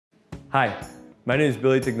Hi, my name is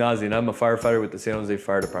Billy Tognozzi and I'm a firefighter with the San Jose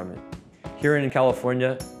Fire Department. Here in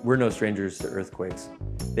California, we're no strangers to earthquakes.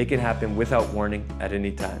 They can happen without warning at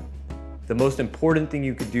any time. The most important thing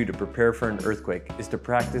you could do to prepare for an earthquake is to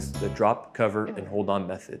practice the drop, cover, and hold on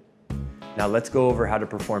method. Now let's go over how to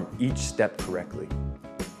perform each step correctly.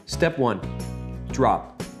 Step 1,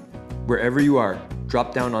 drop. Wherever you are,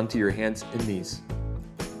 drop down onto your hands and knees.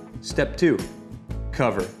 Step 2,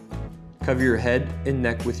 cover. Cover your head and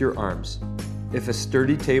neck with your arms. If a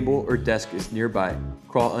sturdy table or desk is nearby,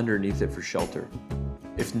 crawl underneath it for shelter.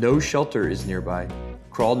 If no shelter is nearby,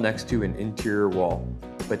 crawl next to an interior wall,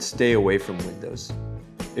 but stay away from windows.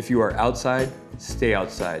 If you are outside, stay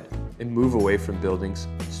outside and move away from buildings,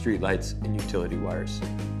 streetlights, and utility wires.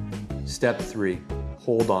 Step 3,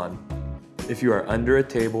 hold on. If you are under a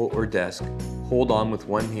table or desk, hold on with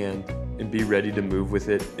one hand and be ready to move with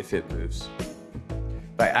it if it moves.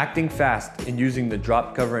 By acting fast and using the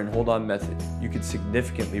drop, cover, and hold on method, you can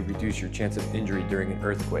significantly reduce your chance of injury during an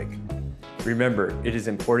earthquake. Remember, it is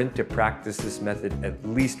important to practice this method at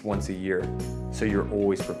least once a year so you're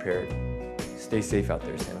always prepared. Stay safe out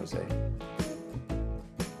there, San Jose.